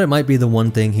 she thought it might be the one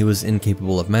thing he was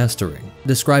incapable of mastering,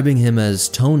 describing him as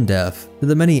tone-deaf to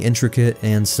the many intricate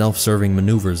and self-serving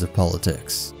maneuvers of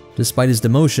politics. Despite his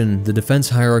demotion, the Defense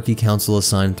Hierarchy Council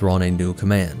assigned Thrawn a new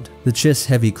command, the Chiss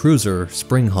heavy cruiser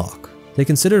Springhawk. They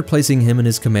considered placing him and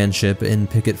his command ship in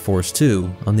Picket Force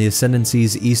 2 on the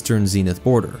Ascendancy's eastern zenith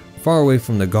border, far away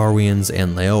from the Garians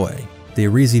and Leoe. The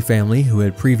Arizi family, who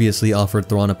had previously offered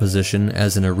Thrawn a position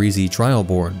as an Arizi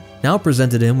trialborn, now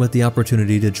presented him with the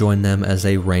opportunity to join them as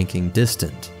a ranking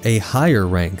distant, a higher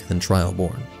rank than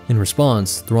trialborn. In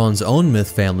response, Thrawn's own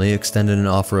Myth family extended an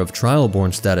offer of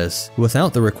trialborn status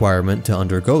without the requirement to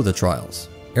undergo the trials.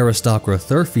 Aristocra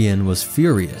Thurfian was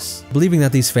furious, believing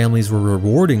that these families were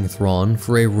rewarding Thrawn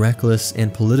for a reckless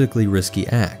and politically risky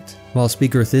act, while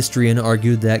Speaker Thistrian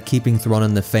argued that keeping Thrawn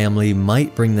in the family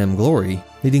might bring them glory,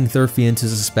 leading Thurfian to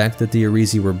suspect that the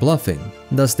Arizi were bluffing,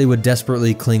 and thus they would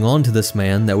desperately cling on to this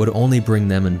man that would only bring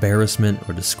them embarrassment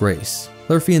or disgrace.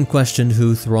 Thurfian questioned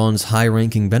who Thrawn's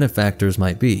high-ranking benefactors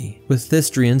might be, with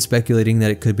Thistrian speculating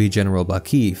that it could be General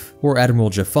Bakif or Admiral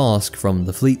Jafosk from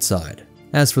the fleet side.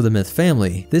 As for the Myth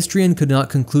family, Thistrian could not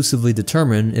conclusively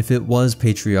determine if it was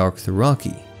Patriarch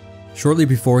Thuraki. Shortly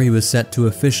before he was set to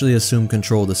officially assume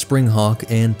control of the Springhawk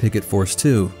and Picket Force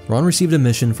 2, Thrawn received a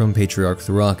mission from Patriarch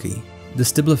Thuraki. The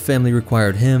Stibla family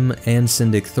required him and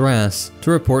Syndic Thras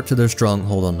to report to their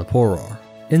stronghold on Naporar.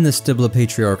 In the Stibla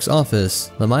Patriarch's office,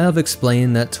 Lamayev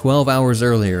explained that 12 hours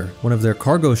earlier, one of their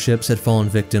cargo ships had fallen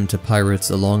victim to pirates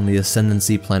along the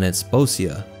Ascendancy planet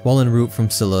Sposia, while en route from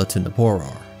Scylla to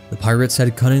Naporar. The pirates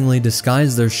had cunningly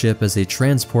disguised their ship as a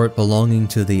transport belonging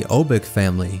to the Obik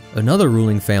family, another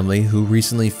ruling family who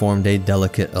recently formed a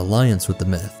delicate alliance with the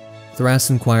Myth. Thras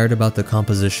inquired about the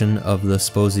composition of the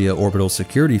Sposia Orbital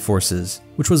Security Forces,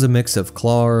 which was a mix of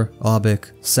Klar,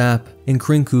 Obik, Sap, and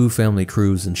Krinku family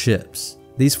crews and ships.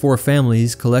 These 4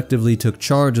 families collectively took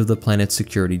charge of the planet's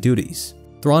security duties.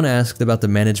 Thrawn asked about the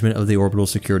management of the orbital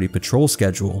security patrol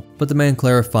schedule, but the man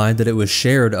clarified that it was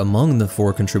shared among the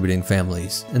 4 contributing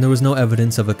families, and there was no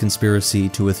evidence of a conspiracy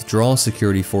to withdraw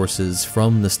security forces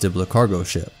from the Stibla cargo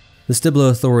ship. The Stibla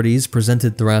authorities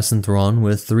presented Thras and Thrawn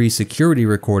with 3 security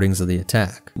recordings of the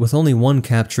attack, with only one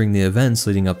capturing the events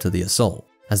leading up to the assault.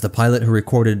 As the pilot who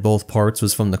recorded both parts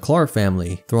was from the Klar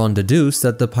family, Thrawn deduced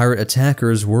that the pirate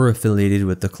attackers were affiliated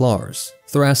with the Klars.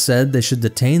 Thras said they should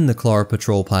detain the Klar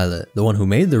patrol pilot, the one who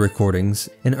made the recordings,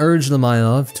 and urged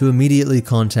Lamayov to immediately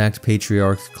contact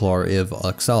Patriarch Klar Iv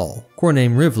Aksal,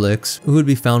 codename Rivlix, who would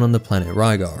be found on the planet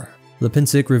Rygar.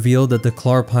 Lipinsk revealed that the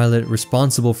Klar pilot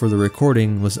responsible for the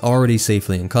recording was already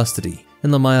safely in custody,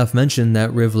 and Lamayov mentioned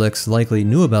that Rivlix likely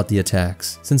knew about the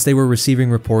attacks, since they were receiving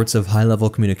reports of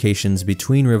high-level communications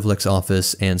between Rivlix's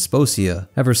office and Sposia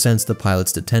ever since the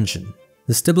pilot's detention.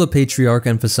 The Stibla Patriarch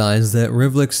emphasized that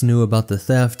Rivlix knew about the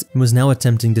theft and was now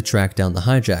attempting to track down the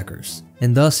hijackers,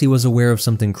 and thus he was aware of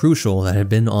something crucial that had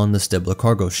been on the Stibla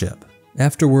cargo ship.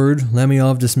 Afterward,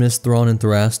 Lamayov dismissed Thrawn and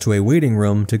Thras to a waiting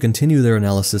room to continue their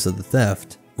analysis of the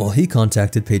theft, while he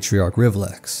contacted Patriarch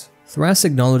Rivlix. Thras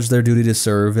acknowledged their duty to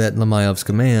serve at Lamayov's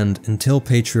command until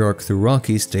Patriarch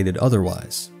Thuraki stated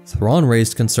otherwise. Thrawn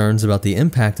raised concerns about the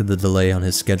impact of the delay on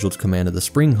his scheduled command of the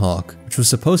Springhawk, which was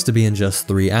supposed to be in just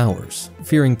 3 hours,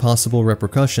 fearing possible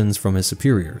repercussions from his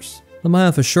superiors.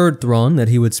 Lamayov assured Thrawn that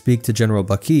he would speak to General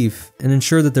Bakif and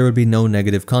ensure that there would be no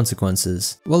negative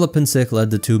consequences, while Lipinsk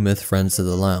led the 2 myth friends to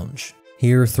the lounge.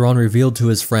 Here, Thrawn revealed to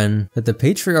his friend that the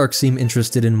Patriarch seemed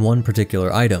interested in one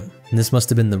particular item, and this must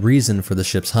have been the reason for the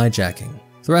ship's hijacking.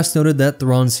 Thras noted that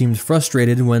Thrawn seemed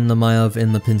frustrated when Lamayov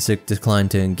and Lipinsk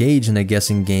declined to engage in a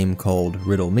guessing game called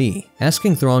Riddle Me,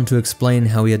 asking Thrawn to explain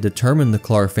how he had determined the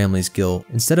Klar family's guilt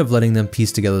instead of letting them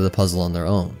piece together the puzzle on their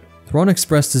own. Thrawn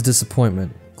expressed his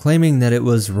disappointment, claiming that it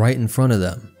was right in front of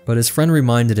them, but his friend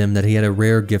reminded him that he had a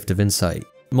rare gift of insight.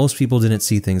 Most people didn't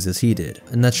see things as he did,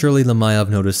 and that surely Lamayov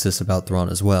noticed this about Thrawn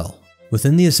as well.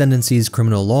 Within the Ascendancy's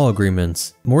criminal law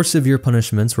agreements, more severe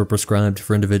punishments were prescribed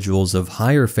for individuals of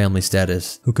higher family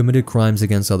status who committed crimes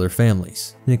against other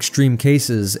families. In extreme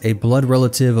cases, a blood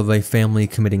relative of a family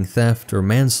committing theft or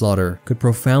manslaughter could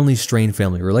profoundly strain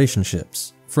family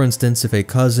relationships. For instance, if a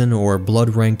cousin or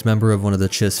blood-ranked member of one of the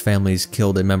Chiss families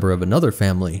killed a member of another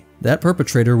family, that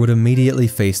perpetrator would immediately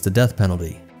face the death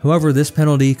penalty. However, this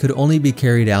penalty could only be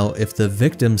carried out if the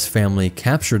victim's family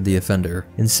captured the offender,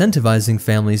 incentivizing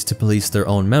families to police their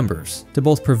own members, to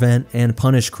both prevent and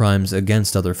punish crimes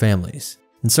against other families.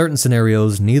 In certain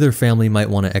scenarios, neither family might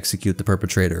want to execute the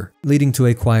perpetrator, leading to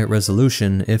a quiet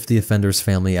resolution if the offender's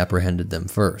family apprehended them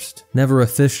first, never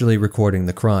officially recording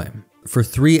the crime. For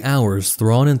 3 hours,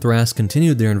 Thrawn and Thras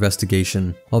continued their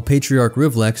investigation, while Patriarch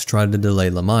Rivlix tried to delay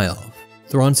Lamayov.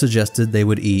 Thrawn suggested they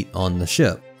would eat on the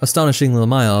ship, astonishing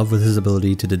Lamayov with his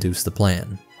ability to deduce the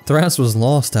plan. Thras was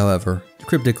lost, however.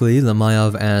 Cryptically,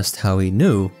 Lamayov asked how he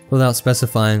knew, without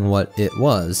specifying what it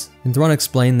was, and Thrawn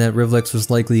explained that Rivlix was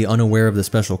likely unaware of the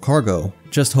special cargo,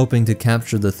 just hoping to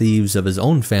capture the thieves of his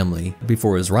own family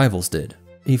before his rivals did.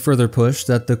 He further pushed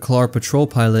that the Klar patrol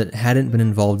pilot hadn't been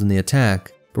involved in the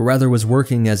attack, but rather was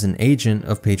working as an agent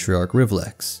of Patriarch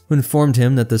Rivlix, who informed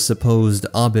him that the supposed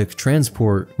Obic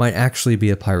transport might actually be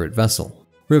a pirate vessel.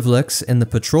 Rivlix and the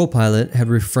patrol pilot had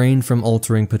refrained from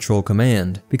altering patrol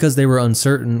command because they were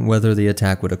uncertain whether the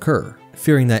attack would occur,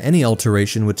 fearing that any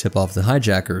alteration would tip off the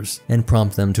hijackers and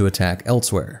prompt them to attack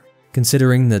elsewhere.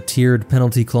 Considering the tiered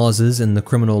penalty clauses in the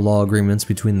criminal law agreements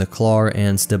between the Klar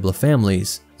and Stibla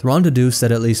families, Thrawn deduced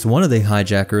that at least one of the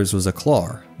hijackers was a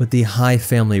Klar, with the high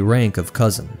family rank of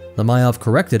cousin. Lamayov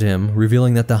corrected him,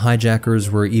 revealing that the hijackers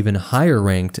were even higher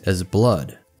ranked as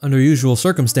blood. Under usual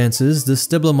circumstances, the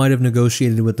Stibla might have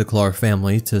negotiated with the Klar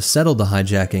family to settle the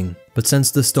hijacking, but since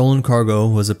the stolen cargo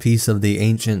was a piece of the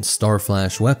ancient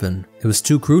Starflash weapon, it was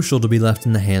too crucial to be left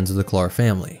in the hands of the Klar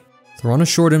family. Thrawn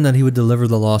assured him that he would deliver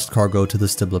the lost cargo to the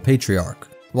Stibla Patriarch,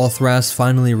 while Thras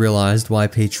finally realized why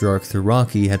Patriarch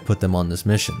Thuraki had put them on this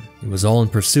mission. It was all in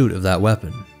pursuit of that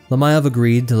weapon. Lamayov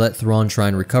agreed to let Thrawn try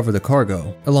and recover the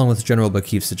cargo, along with General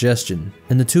Bakif's suggestion,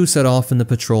 and the two set off in the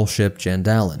patrol ship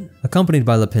Jandalin, accompanied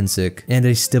by Lipinsk and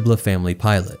a Stibla family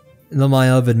pilot.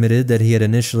 Lamayov admitted that he had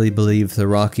initially believed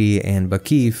Thuraki and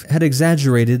Bakif had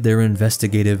exaggerated their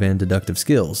investigative and deductive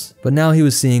skills, but now he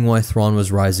was seeing why Thrawn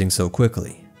was rising so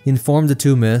quickly. He informed the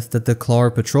two myth that the Klar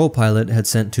patrol pilot had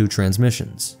sent 2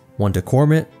 transmissions, one to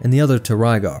Cormit and the other to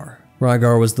Rygar.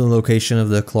 Rygar was the location of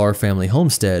the Klar family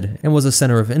homestead and was a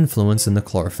center of influence in the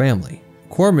Klar family.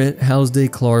 Cormit housed a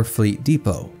Klar fleet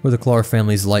depot, where the Klar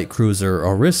family's light cruiser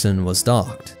Orison was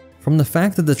docked. From the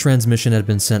fact that the transmission had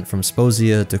been sent from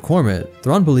Sposia to Cormit,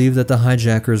 Thrawn believed that the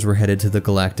hijackers were headed to the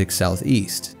galactic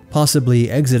southeast,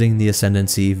 possibly exiting the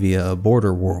Ascendancy via a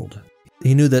border world.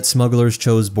 He knew that smugglers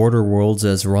chose border worlds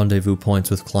as rendezvous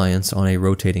points with clients on a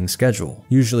rotating schedule,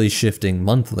 usually shifting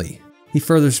monthly. He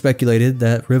further speculated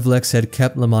that Rivlex had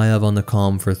kept Lamayev on the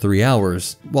comm for 3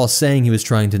 hours, while saying he was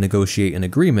trying to negotiate an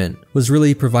agreement, was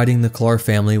really providing the Klar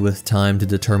family with time to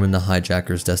determine the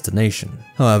hijackers' destination.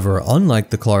 However, unlike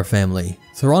the Klar family,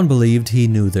 Thrawn believed he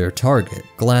knew their target,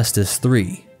 Glastus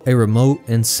III, a remote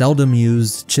and seldom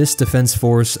used Chiss Defense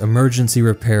Force emergency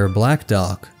repair black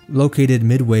dock located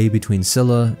midway between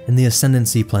Scylla and the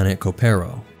Ascendancy planet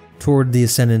Kopero, toward the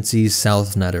Ascendancy's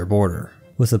south Natter border.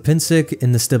 With a Pinsik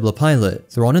and the Stibla pilot,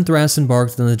 Thrawn and Thras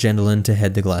embarked on the Jandalin to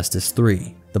head to Glastus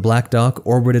III. The Black Dock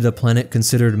orbited a planet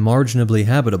considered marginally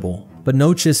habitable, but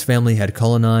no Chiss family had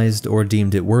colonized or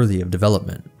deemed it worthy of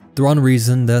development. Thrawn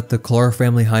reasoned that the Klar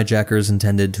family hijackers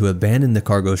intended to abandon the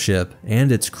cargo ship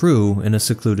and its crew in a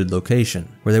secluded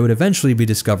location, where they would eventually be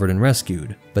discovered and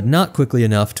rescued, but not quickly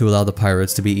enough to allow the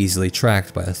pirates to be easily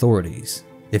tracked by authorities.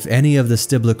 If any of the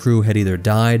Stibla crew had either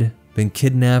died, been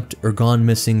kidnapped, or gone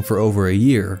missing for over a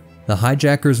year, the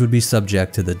hijackers would be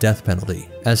subject to the death penalty,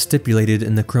 as stipulated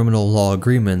in the criminal law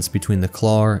agreements between the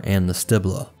Klar and the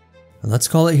Stibla. And let's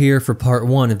call it here for part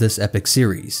 1 of this epic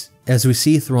series, as we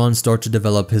see Thrawn start to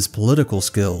develop his political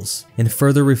skills and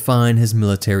further refine his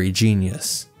military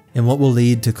genius, and what will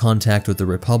lead to contact with the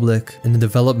Republic and the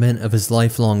development of his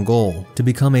lifelong goal to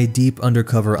become a deep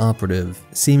undercover operative,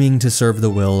 seeming to serve the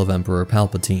will of Emperor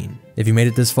Palpatine. If you made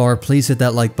it this far, please hit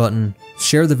that like button,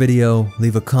 share the video,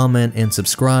 leave a comment, and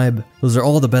subscribe. Those are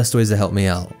all the best ways to help me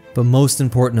out. But most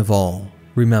important of all,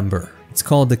 remember, it's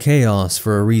called the Chaos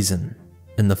for a reason,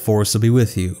 and the Force will be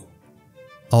with you,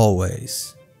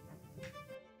 always.